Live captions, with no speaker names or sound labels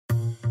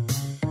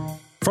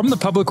From the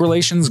Public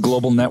Relations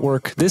Global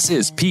Network, this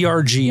is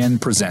PRGN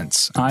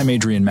Presents. I'm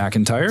Adrian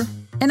McIntyre.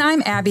 And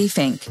I'm Abby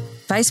Fink,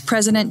 Vice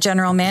President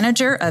General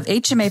Manager of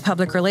HMA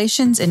Public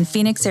Relations in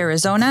Phoenix,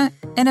 Arizona,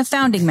 and a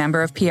founding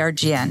member of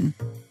PRGN.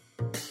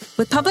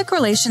 With public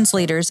relations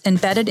leaders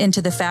embedded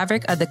into the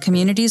fabric of the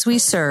communities we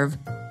serve,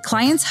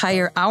 clients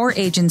hire our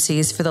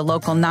agencies for the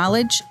local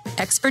knowledge,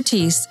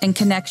 expertise, and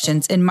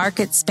connections in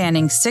markets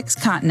spanning 6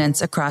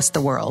 continents across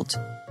the world.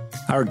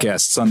 Our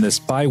guests on this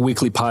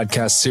bi-weekly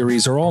podcast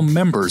series are all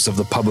members of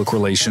the Public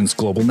Relations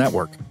Global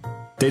Network.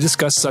 They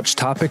discuss such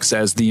topics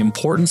as the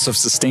importance of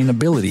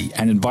sustainability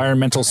and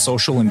environmental,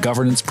 social, and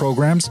governance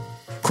programs,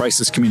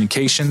 crisis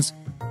communications,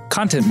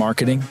 content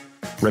marketing,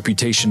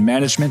 reputation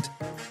management,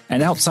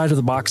 and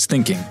outside-of-the-box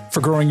thinking for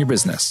growing your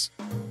business.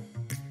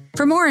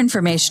 For more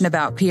information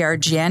about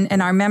PRGN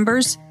and our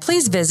members,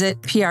 please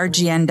visit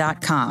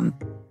prgn.com.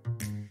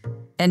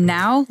 And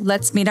now,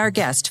 let's meet our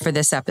guest for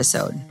this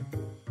episode.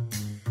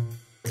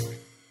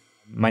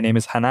 My name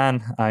is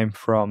Hanan. I'm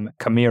from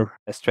Kamir,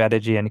 a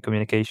strategy and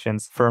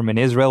communications firm in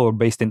Israel. We're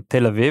based in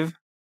Tel Aviv,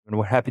 and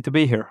we're happy to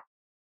be here.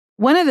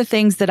 One of the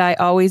things that I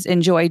always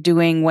enjoy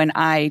doing when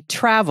I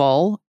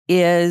travel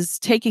is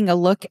taking a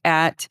look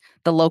at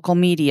the local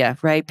media,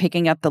 right?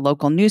 Picking up the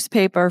local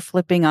newspaper,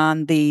 flipping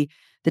on the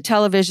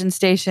television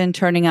station,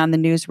 turning on the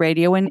news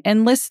radio,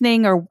 and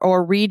listening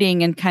or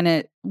reading and kind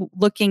of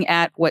looking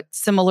at what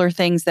similar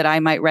things that I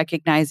might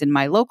recognize in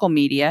my local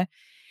media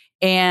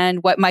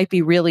and what might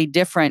be really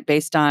different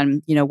based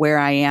on, where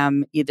I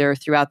am either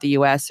throughout the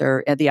U.S.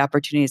 or the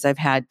opportunities I've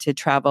had to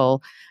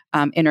travel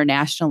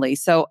internationally.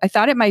 So I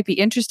thought it might be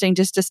interesting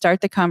just to start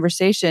the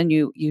conversation.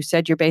 You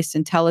said you're based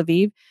in Tel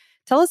Aviv.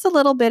 Tell us a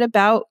little bit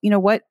about,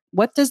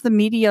 what does the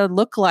media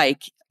look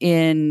like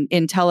in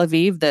Tel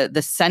Aviv,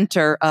 the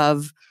center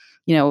of,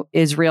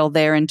 Israel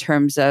there in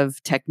terms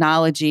of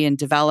technology and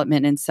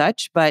development and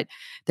such. But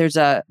there's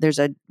a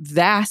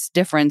vast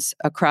difference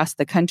across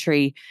the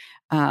country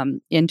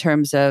in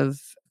terms of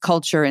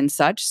culture and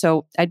such.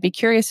 So I'd be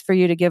curious for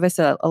you to give us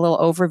a little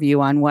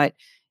overview on what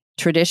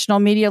traditional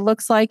media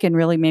looks like and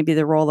really maybe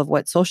the role of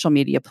what social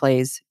media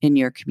plays in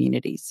your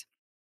communities.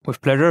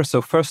 With pleasure.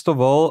 So first of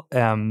all,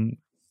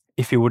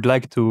 if you would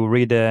like to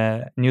read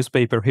a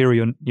newspaper here,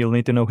 you'll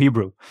need to know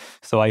Hebrew.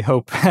 So I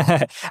hope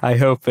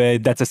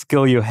that's a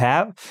skill you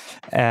have.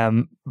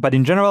 But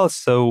in general,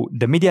 so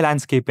the media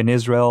landscape in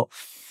Israel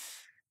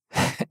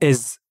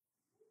is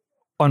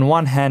on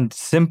one hand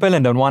simple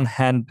and on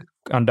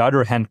the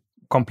other hand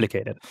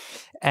complicated.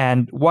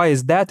 And why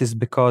is that? Is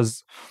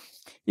because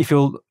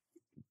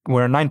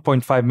we're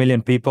 9.5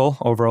 million people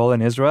overall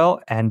in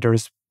Israel, and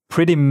there's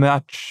pretty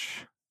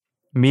much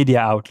media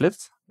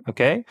outlets,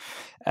 okay?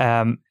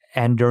 And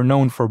they're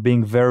known for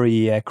being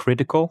very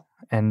critical,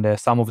 and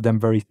some of them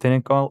very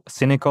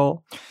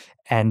cynical,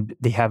 and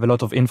they have a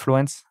lot of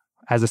influence.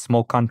 As a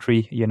small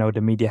country,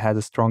 the media has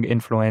a strong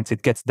influence.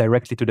 It gets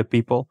directly to the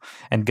people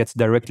and gets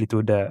directly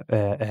to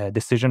the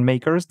decision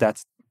makers.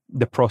 That's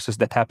the process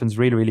that happens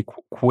really, really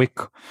quick.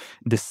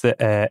 This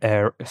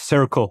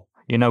circle,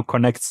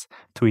 connects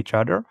to each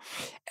other.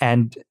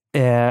 And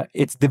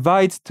it's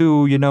divides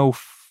to,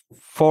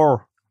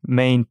 4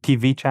 main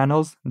TV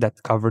channels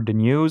that cover the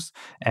news.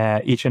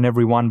 Each and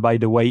every one, by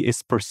the way,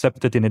 is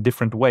perceived in a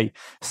different way.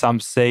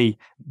 Some say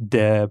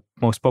the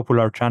most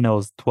popular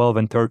channels, 12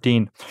 and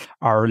 13,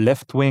 are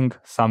left-wing.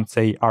 Some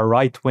say are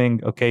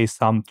right-wing. Okay,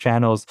 some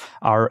channels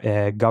are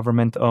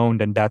government-owned,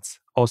 and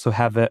that's also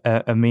have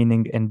a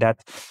meaning in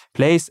that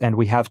place. And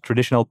we have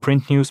traditional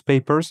print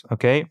newspapers,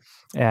 okay,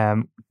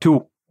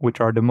 2 which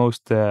are the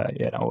most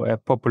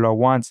popular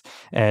ones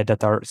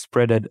that are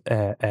spread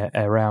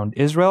around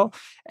Israel,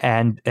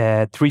 and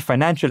 3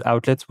 financial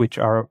outlets which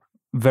are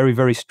very,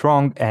 very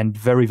strong and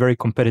very, very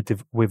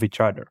competitive with each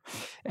other.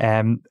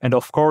 And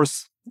of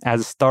course,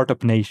 as a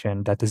startup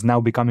nation that is now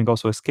becoming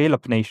also a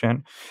scale-up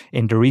nation,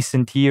 in the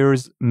recent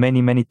years,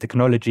 many, many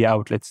technology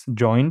outlets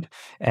joined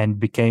and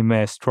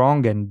became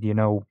strong, and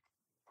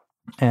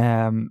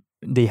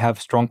they have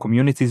strong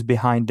communities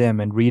behind them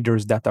and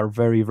readers that are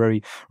very,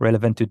 very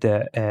relevant to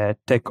the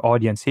tech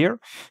audience here.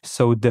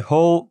 So the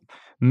whole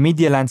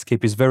media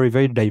landscape is very,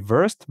 very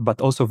diverse,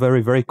 but also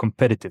very, very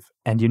competitive.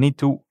 And you need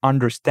to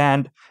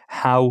understand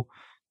how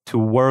to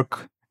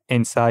work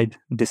inside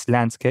this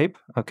landscape,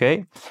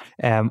 okay?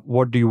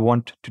 What do you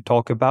want to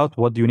talk about?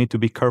 What do you need to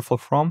be careful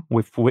from?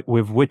 With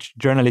which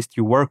journalist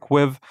you work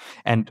with?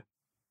 And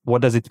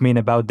what does it mean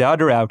about the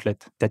other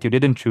outlet that you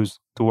didn't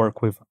choose to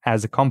work with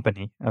as a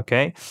company,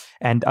 okay?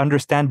 And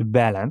understand the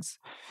balance.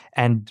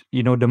 And,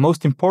 the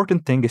most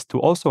important thing is to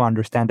also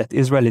understand that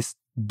Israel is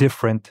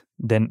different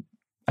than,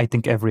 I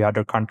think, every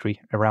other country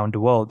around the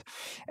world.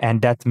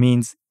 And that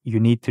means you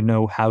need to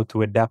know how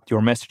to adapt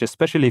your message,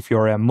 especially if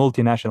you're a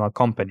multinational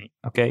company,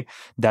 okay?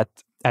 That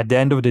at the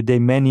end of the day,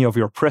 many of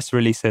your press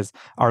releases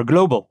are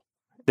global.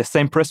 The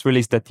same press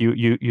release that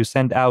you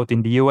send out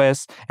in the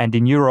US and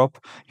in Europe,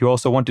 you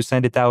also want to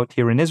send it out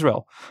here in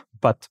Israel.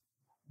 But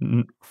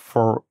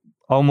for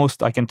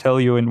almost, I can tell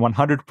you in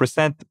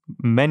 100%,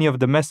 many of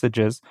the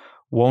messages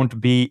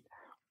won't be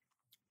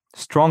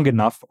strong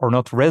enough or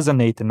not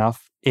resonate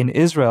enough in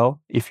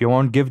Israel if you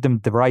won't give them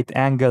the right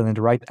angle and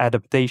the right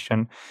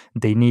adaptation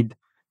they need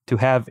to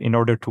have in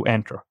order to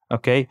enter.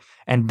 Okay.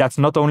 And that's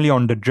not only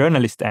on the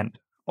journalist end.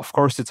 Of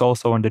course, it's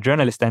also on the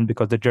journalist end,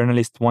 because the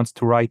journalist wants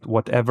to write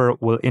whatever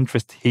will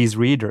interest his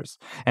readers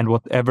and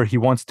whatever he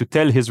wants to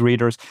tell his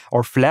readers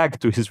or flag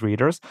to his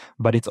readers.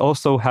 But it's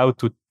also how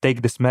to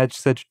take this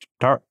message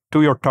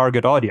to your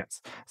target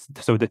audience.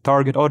 So the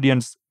target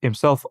audience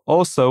himself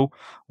also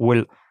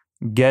will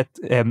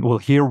will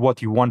hear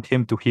what you want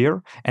him to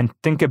hear, and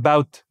think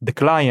about the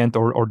client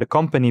or the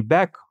company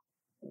back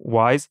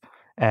wise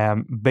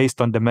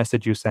based on the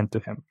message you sent to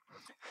him.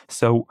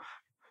 So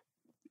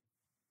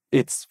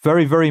it's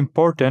very, very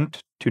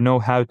important to know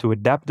how to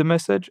adapt the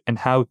message and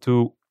how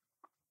to,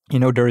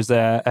 there's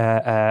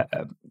a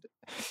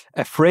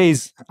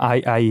phrase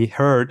I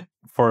heard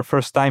for the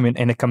first time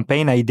in a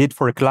campaign I did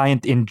for a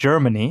client in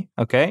Germany,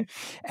 okay?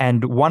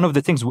 And one of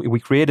the things, we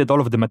created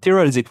all of the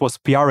materials, it was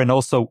PR and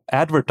also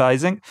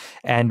advertising,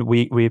 and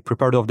we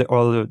prepared all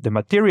the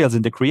materials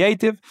and the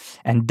creative,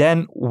 and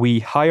then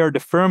we hired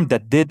a firm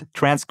that did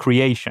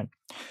transcreation.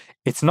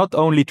 It's not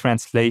only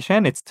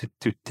translation, it's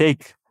to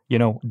take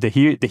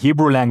the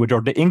Hebrew language or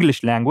the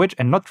English language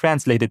and not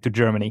translate it to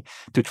Germany,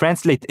 to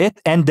translate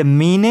it and the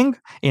meaning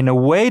in a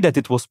way that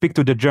it will speak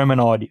to the German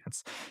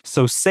audience.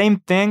 So same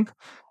thing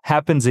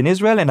happens in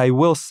Israel. And I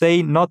will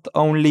say not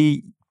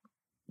only,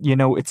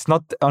 it's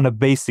not on a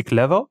basic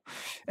level.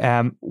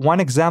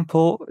 One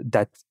example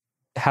that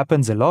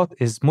happens a lot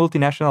is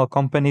multinational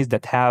companies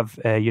that have,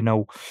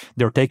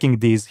 they're taking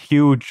these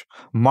huge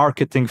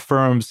marketing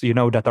firms,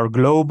 that are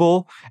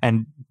global,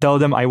 and tell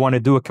them, I want to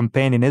do a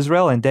campaign in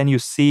Israel. And then you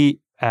see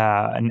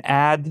an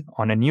ad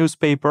on a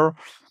newspaper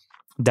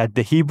that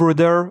the Hebrew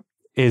there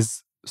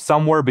is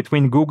somewhere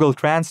between Google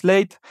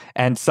Translate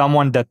and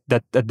someone that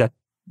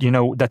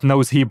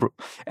knows Hebrew.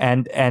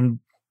 And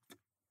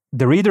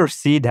the readers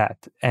see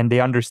that and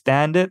they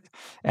understand it.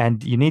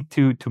 And you need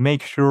to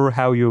make sure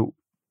how you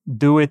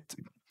do it.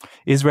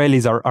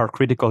 Israelis are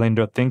critical in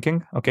their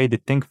thinking. Okay, they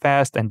think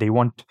fast and they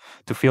want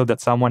to feel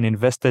that someone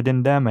invested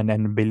in them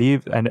and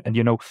believe and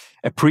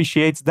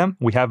appreciates them.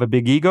 We have a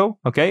big ego.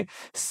 Okay,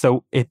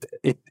 so it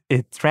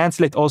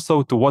translates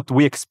also to what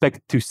we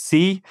expect to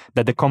see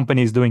that the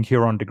company is doing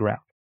here on the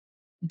ground.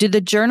 Do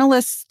the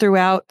journalists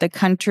throughout the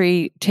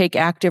country take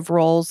active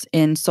roles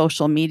in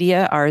social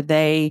media?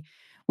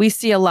 We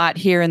see a lot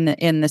here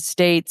in the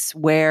States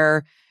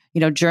where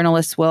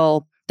journalists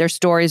their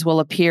stories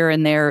will appear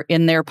in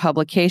their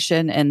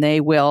publication, and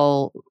they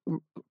will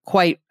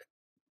quite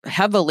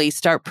heavily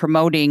start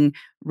promoting,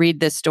 read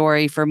this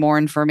story for more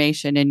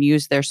information, and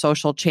use their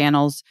social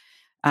channels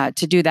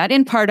to do that.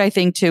 In part, I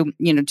think to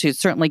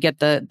certainly get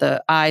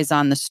the eyes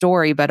on the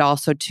story, but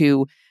also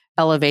to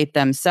elevate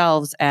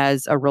themselves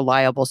as a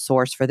reliable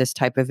source for this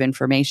type of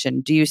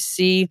information. Do you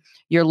see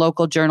your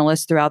local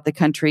journalists throughout the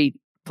country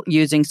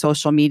using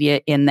social media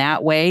in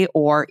that way,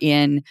 or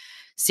in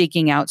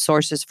seeking out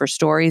sources for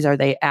stories? Are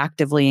they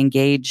actively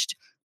engaged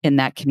in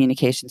that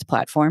communications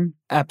platform?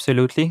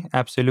 Absolutely.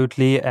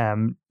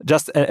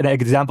 Just an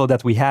example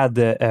that we had,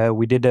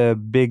 we did a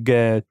big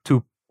 2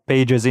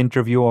 pages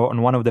interview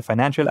on one of the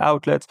financial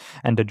outlets,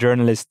 and the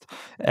journalist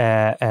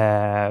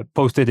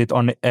posted it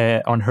on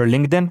her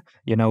LinkedIn,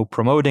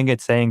 promoting it,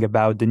 saying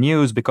about the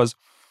news, because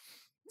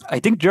I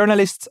think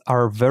journalists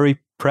are very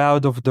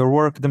proud of their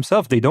work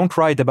themselves. They don't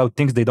write about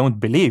things they don't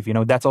believe.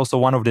 That's also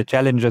one of the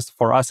challenges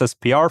for us as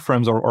PR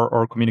firms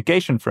or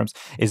communication firms,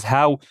 is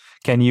how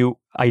can you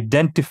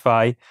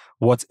identify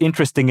what's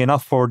interesting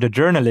enough for the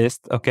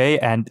journalist, okay,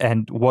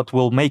 and what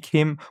will make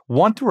him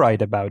want to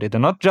write about it,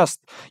 and not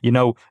just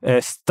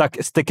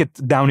stick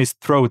it down his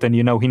throat and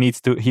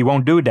he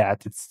won't do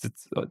that.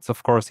 It's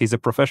of course he's a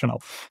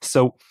professional.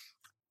 So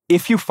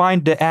if you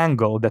find the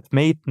angle that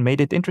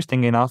made it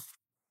interesting enough,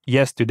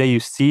 yes, today you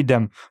see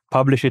them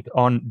publish it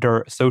on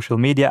their social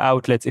media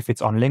outlets, if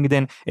it's on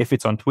LinkedIn, if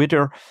it's on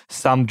Twitter.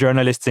 Some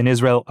journalists in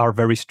Israel are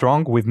very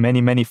strong with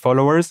many, many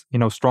followers,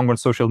 strong on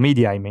social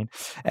media,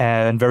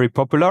 and very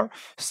popular.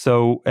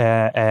 So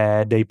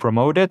they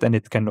promote it, and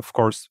it can, of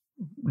course,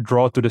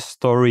 draw to the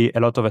story a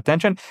lot of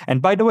attention.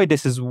 And by the way,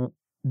 this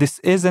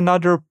is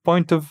another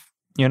point of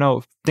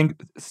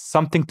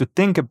something to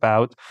think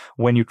about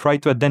when you try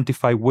to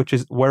identify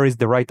where is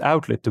the right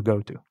outlet to go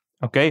to.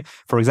 Okay.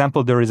 For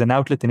example, there is an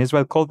outlet in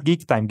Israel called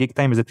Geek Time. Geek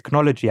Time is a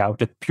technology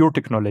outlet, pure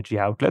technology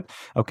outlet.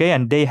 Okay.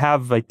 And they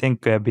have, I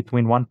think,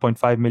 between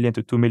 1.5 million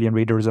to 2 million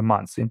readers a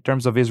month. In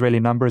terms of Israeli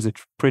numbers,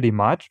 it's pretty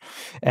much.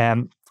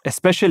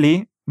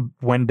 Especially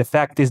when the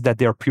fact is that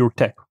they are pure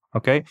tech.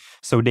 Okay,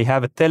 so they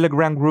have a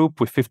Telegram group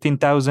with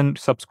 15,000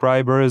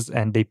 subscribers,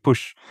 and they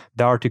push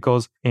the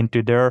articles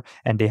into there,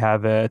 and they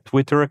have a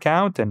Twitter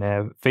account and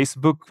a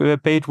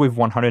Facebook page with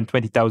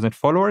 120,000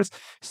 followers.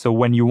 So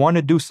when you want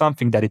to do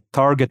something that is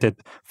targeted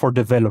for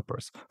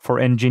developers, for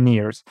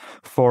engineers,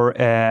 for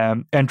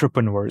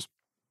entrepreneurs,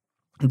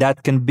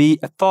 that can be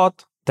a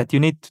thought that you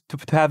need to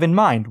have in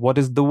mind. What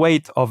is the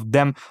weight of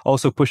them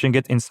also pushing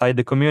it inside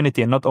the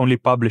community and not only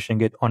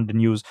publishing it on the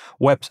news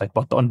website?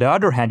 But on the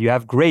other hand, you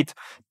have great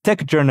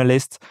tech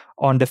journalists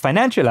on the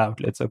financial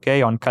outlets,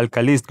 okay, on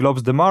Calcalist,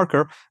 Globes, The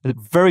Marker,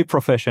 very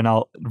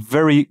professional,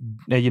 very,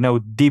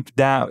 deep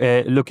down,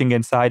 looking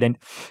inside. And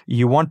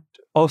you want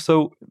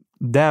also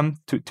them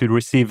to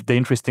receive the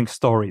interesting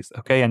stories,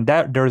 okay? And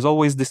that there's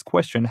always this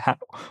question,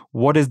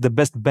 what is the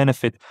best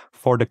benefit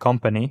for the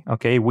company,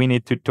 okay? We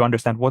need to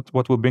understand what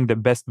will bring the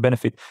best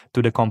benefit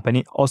to the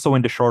company, also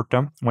in the short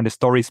term, when the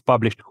story is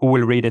published, who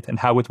will read it and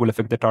how it will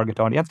affect the target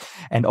audience,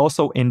 and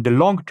also in the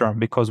long term,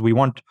 because we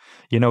want,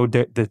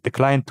 the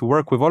client to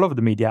work with all of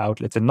the media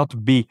outlets and not to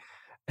be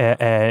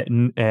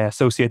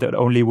associated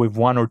only with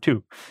one or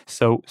two.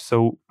 So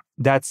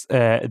that's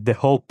the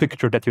whole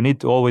picture that you need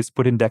to always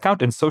put in the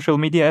account. And social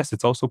media, yes,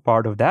 it's also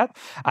part of that.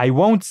 I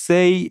won't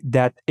say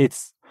that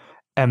it's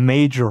a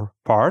major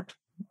part,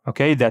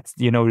 okay? That's,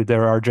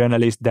 there are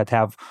journalists that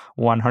have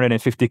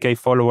 150K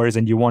followers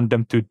and you want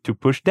them to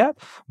push that,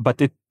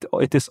 but it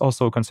is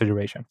also a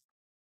consideration.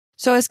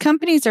 So as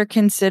companies are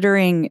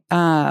considering,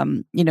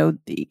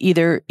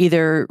 either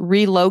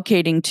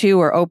relocating to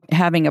or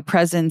having a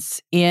presence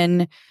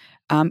in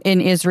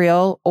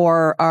Israel,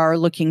 or are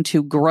looking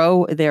to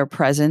grow their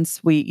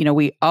presence,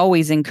 we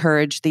always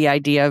encourage the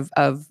idea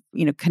of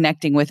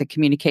connecting with a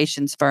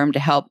communications firm to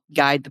help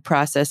guide the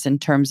process in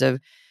terms of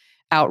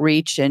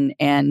outreach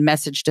and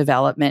message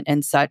development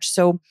and such.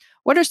 So,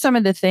 what are some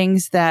of the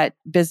things that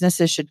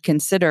businesses should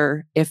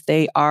consider if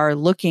they are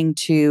looking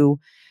to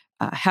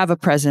have a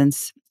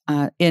presence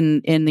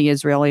in the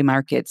Israeli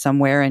market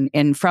somewhere?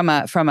 And from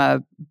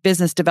a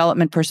business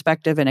development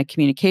perspective and a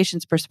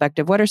communications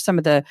perspective, what are some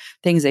of the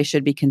things they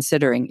should be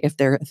considering if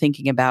they're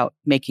thinking about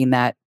making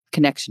that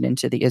connection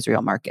into the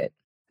Israel market?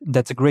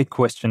 That's a great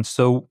question.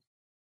 So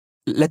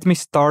let me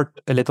start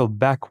a little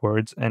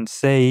backwards and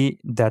say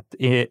that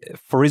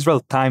for Israel,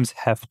 times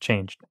have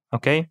changed.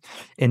 Okay,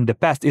 in the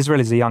past, Israel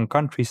is a young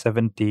country,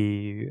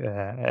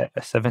 74.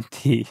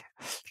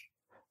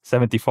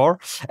 74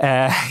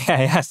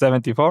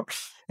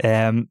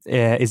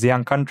 is a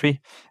young country.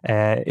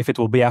 If it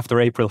will be after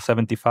April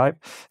 75.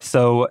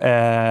 So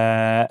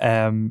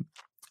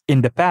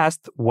in the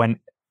past, when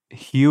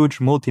huge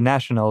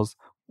multinationals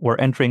were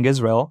entering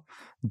Israel,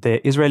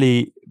 the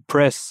Israeli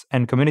press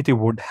and community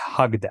would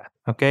hug that,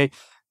 okay?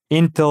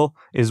 Intel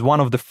is one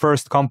of the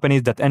first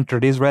companies that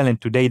entered Israel, and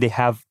today they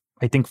have,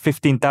 I think,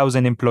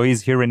 15,000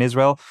 employees here in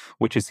Israel,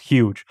 which is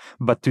huge.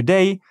 But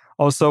today,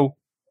 also,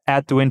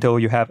 add to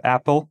Intel, you have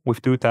Apple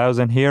with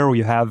 2,000 here.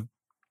 You have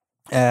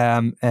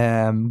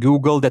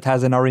Google that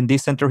has an R&D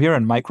center here,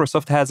 and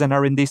Microsoft has an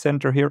R&D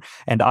center here,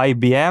 and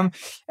IBM,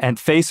 and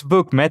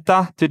Facebook,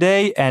 Meta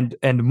today, and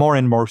more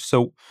and more.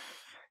 So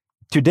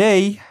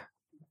today,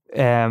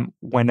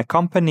 when a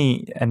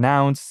company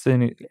announced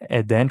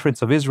at the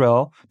entrance of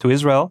Israel,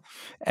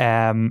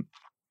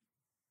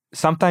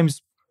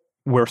 sometimes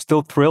we're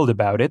still thrilled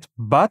about it,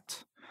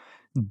 but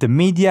the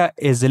media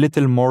is a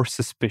little more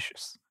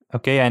suspicious.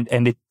 Okay,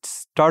 and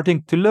it's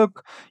starting to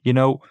look,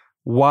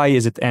 why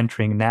is it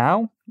entering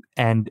now?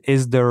 And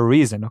is there a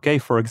reason? Okay,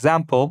 for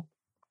example,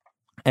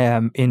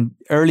 in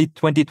early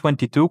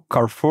 2022,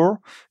 Carrefour,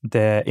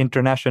 the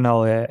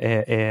international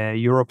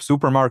Europe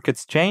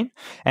supermarkets chain,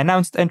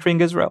 announced entering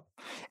Israel.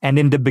 And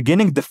in the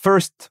beginning, the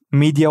first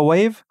media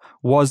wave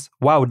was,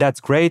 wow, that's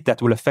great.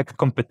 That will affect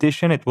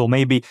competition. It will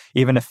maybe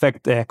even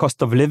affect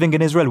cost of living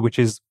in Israel, which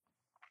is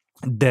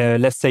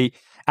let's say,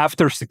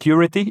 after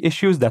security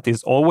issues, that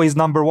is always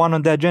number one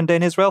on the agenda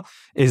in Israel,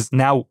 is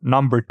now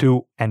number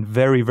two and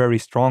very, very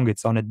strong.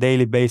 It's on a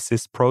daily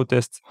basis,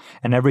 protests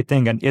and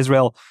everything. And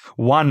Israel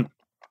won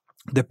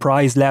the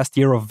prize last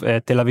year of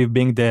Tel Aviv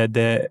being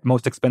the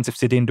most expensive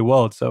city in the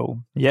world.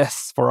 So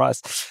yes, for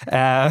us.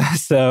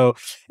 So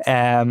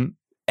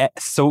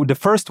the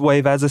first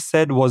wave, as I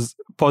said, was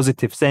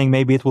positive, saying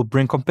maybe it will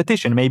bring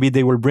competition. Maybe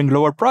they will bring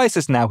lower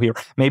prices now here.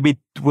 Maybe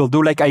it will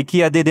do like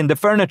IKEA did in the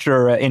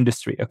furniture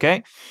industry,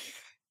 okay?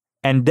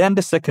 And then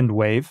the second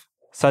wave,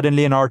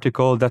 suddenly an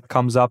article that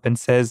comes up and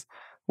says,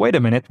 wait a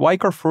minute, why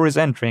Carrefour is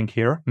entering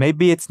here?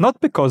 Maybe it's not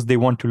because they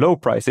want to low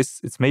prices.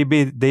 It's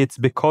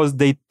because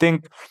they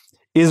think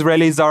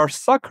Israelis are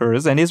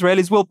suckers and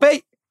Israelis will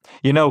pay.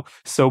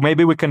 So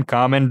maybe we can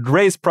come and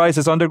raise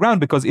prices on the ground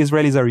because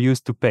Israelis are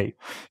used to pay.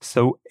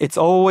 So it's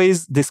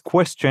always this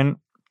question,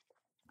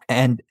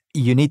 and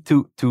you need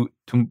to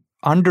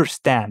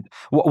understand.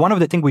 One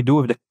of the things we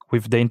do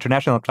with the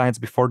international clients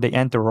before they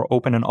enter or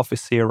open an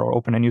office here or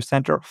open a new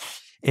center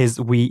is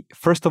we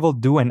first of all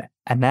do an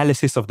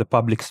analysis of the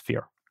public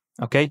sphere.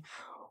 Okay,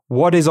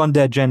 what is on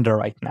the agenda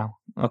right now?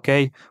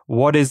 Okay,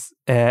 what is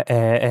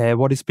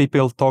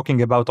people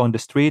talking about on the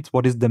streets?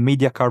 What is the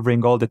media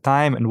covering all the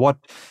time? And what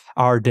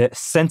are the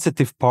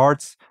sensitive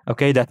parts,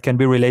 okay, that can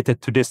be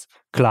related to this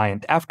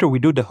client? After we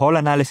do the whole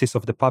analysis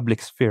of the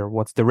public sphere,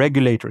 what's the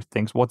regulator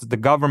thinks, what the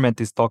government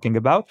is talking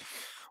about,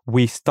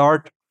 we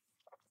start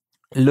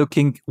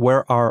looking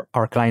where are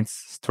our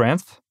clients'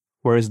 strengths,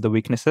 where is the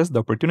weaknesses, the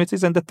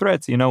opportunities, and the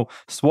threats.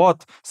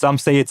 SWOT, some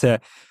say it's a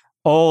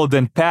old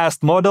and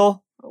past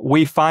model,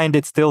 we find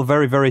it still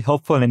very, very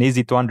helpful and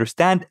easy to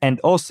understand, and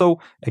also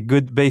a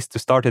good base to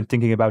start and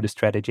thinking about the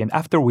strategy. And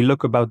after we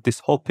look about this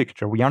whole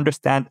picture, we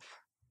understand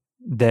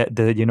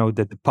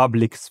the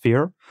public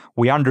sphere,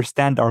 we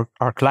understand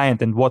our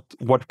client and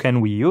what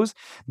can we use,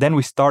 then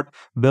we start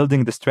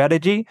building the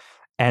strategy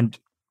and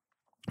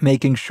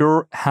making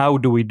sure how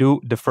do we do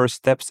the first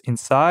steps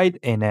inside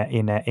in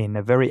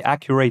a very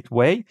accurate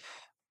way.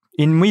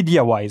 In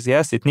media-wise,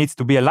 yes, it needs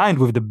to be aligned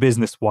with the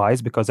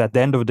business-wise, because at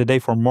the end of the day,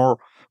 for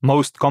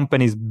most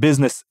companies,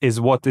 business is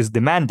what is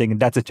demanding. And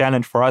that's a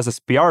challenge for us as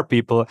PR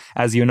people,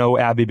 as you know,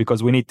 Abby,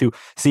 because we need to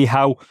see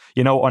how,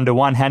 on the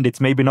one hand,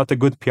 it's maybe not a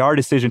good PR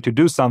decision to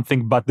do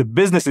something, but the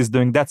business is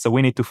doing that. So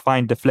we need to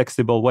find the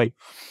flexible way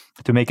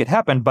to make it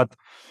happen. But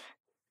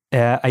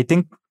I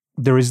think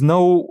there is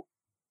no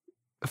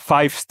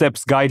 5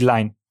 steps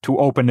guideline to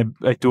open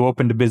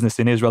the business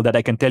in Israel that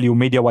I can tell you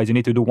media-wise, you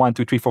need to do 1,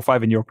 2, 3, 4,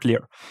 5, and you're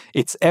clear.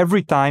 It's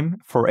every time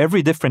for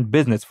every different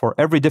business, for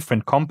every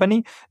different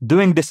company,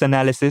 doing this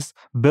analysis,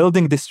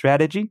 building this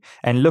strategy,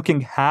 and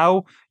looking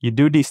how you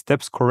do these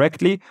steps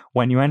correctly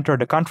when you enter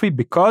the country,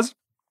 because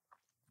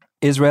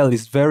Israel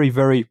is very,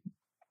 very,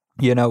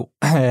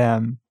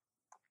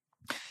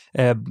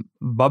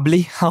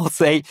 bubbly, I'll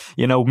say,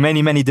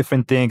 many, many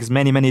different things,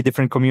 many, many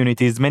different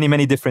communities, many,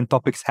 many different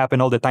topics happen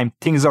all the time.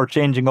 Things are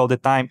changing all the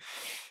time.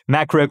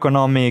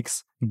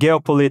 Macroeconomics,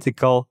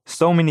 geopolitical,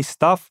 so many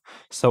stuff.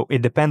 So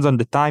it depends on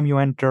the time you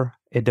enter.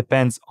 It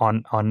depends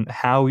on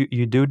how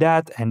you do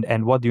that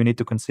and what you need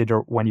to consider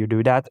when you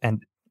do that.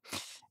 And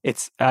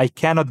I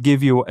cannot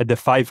give you the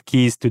 5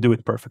 keys to do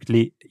it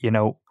perfectly,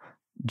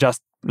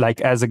 just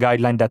like as a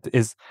guideline that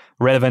is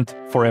relevant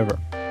forever.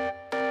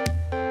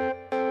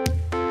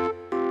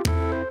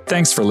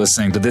 Thanks for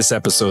listening to this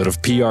episode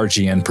of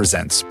PRGN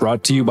Presents,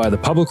 brought to you by the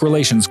Public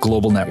Relations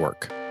Global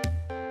Network.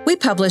 We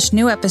publish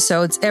new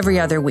episodes every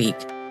other week,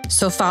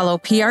 so follow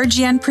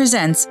PRGN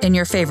Presents in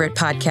your favorite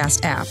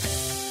podcast app.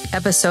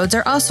 Episodes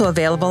are also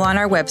available on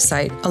our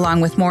website,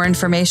 along with more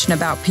information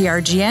about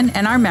PRGN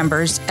and our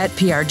members at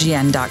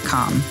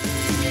prgn.com.